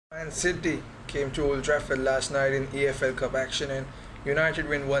Man City came to Old Trafford last night in EFL Cup action and United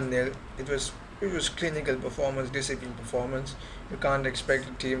win 1-0. It was clinical performance, disciplined performance. You can't expect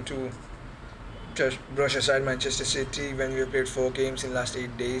a team to just brush aside Manchester City when we have played 4 games in last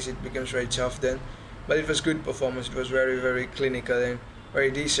 8 days. It becomes very tough then. But it was good performance. It was very, very clinical and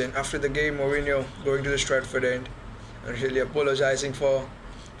very decent. After the game, Mourinho going to the Stratford end and really apologizing for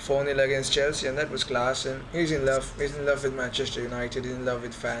 4-0 against Chelsea, and that was class. And he's in love. He's in love with Manchester United. He's in love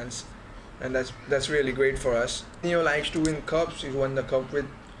with fans, and that's really great for us. Mourinho likes to win cups. He's won the cup with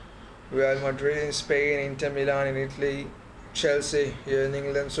Real Madrid in Spain, Inter Milan in Italy, Chelsea here in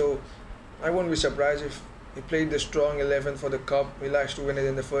England. So I won't be surprised if he played the strong 11 for the cup. He likes to win it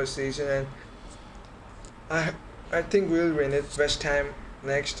in the first season, and I think we'll win it. West Ham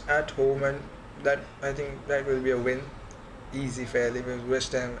next at home, and I think that will be a win. Easy fairly, because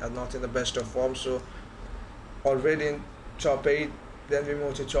West Ham are not in the best of form, so already in top 8, then we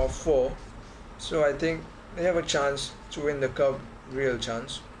move to top 4, so I think they have a chance to win the cup, real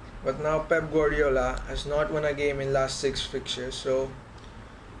chance. But now Pep Guardiola has not won a game in last 6 fixtures, so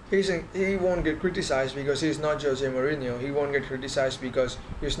he won't get criticized because he's not Jose Mourinho. He won't get criticized because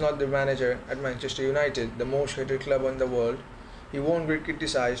he's not the manager at Manchester United, the most hated club in the world. He won't get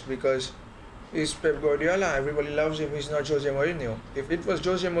criticized because he's Pep Guardiola. Everybody loves him. He's not Jose Mourinho. If it was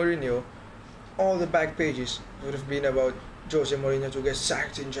Jose Mourinho, all the back pages would have been about Jose Mourinho to get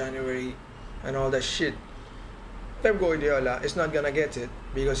sacked in January and all that shit. Pep Guardiola is not gonna get it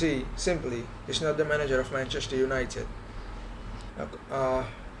because he simply is not the manager of Manchester United.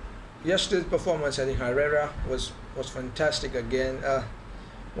 Yesterday's performance, I think Herrera was fantastic again.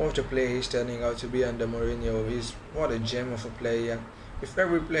 What a player he's turning out to be under Mourinho. What a gem of a player. If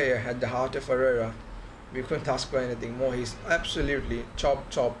every player had the heart of Herrera, we couldn't ask for anything more. He's absolutely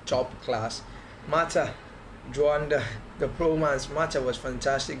top class. Mata, Joan, the pro-man's Mata was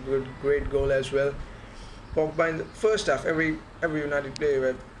fantastic, great goal as well. Pogba in the first half, every United player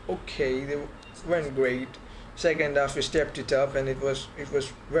were okay, they went great. Second half we stepped it up, and it was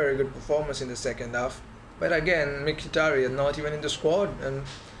very good performance in the second half. But again, Mkhitaryan not even in the squad, and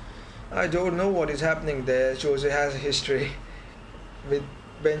I don't know what is happening there. Jose has a history with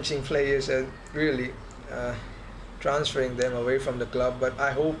benching players and really transferring them away from the club, but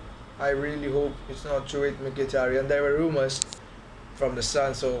I really hope it's not true with Mkhitaryan. There were rumors from the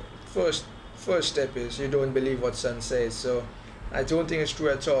Sun, so first step is you don't believe what Sun says, so I don't think it's true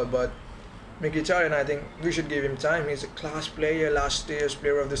at all. But Mkhitaryan, I think we should give him time. He's a class player, last year's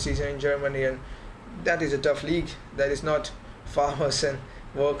player of the season in Germany, and that is a tough league. That is not farmers and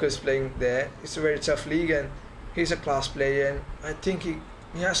workers playing there. It's a very tough league, and he's a class player, and I think he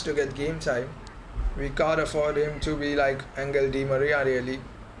has to get game time. We can't afford him to be like Angel Di Maria, really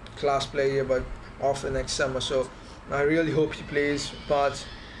class player, but off the next summer. So I really hope he plays part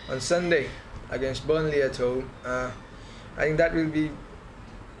on Sunday against Burnley at home. I think that will be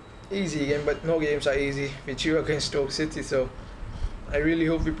easy game, but no games are easy with you against Stoke City. So I really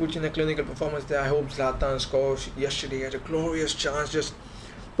hope we put in a clinical performance there. I hope Zlatan scores. Yesterday he had a glorious chance, just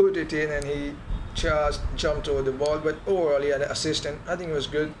put it in, and he jumped over the ball, but overall he had an assist, and I think it was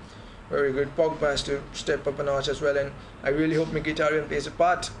good, very good. Pogba has to step up a notch as well, and I really hope Mkhitaryan plays a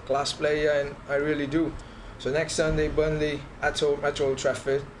part, class player, and I really do. So next Sunday, Burnley at home at Old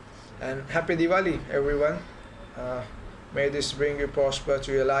Trafford, and happy Diwali everyone. May this bring you prosper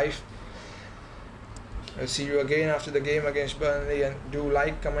to your life. I'll see you again after the game against Burnley, and do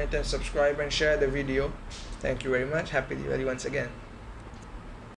like, comment and subscribe and share the video. Thank you very much. Happy Diwali once again.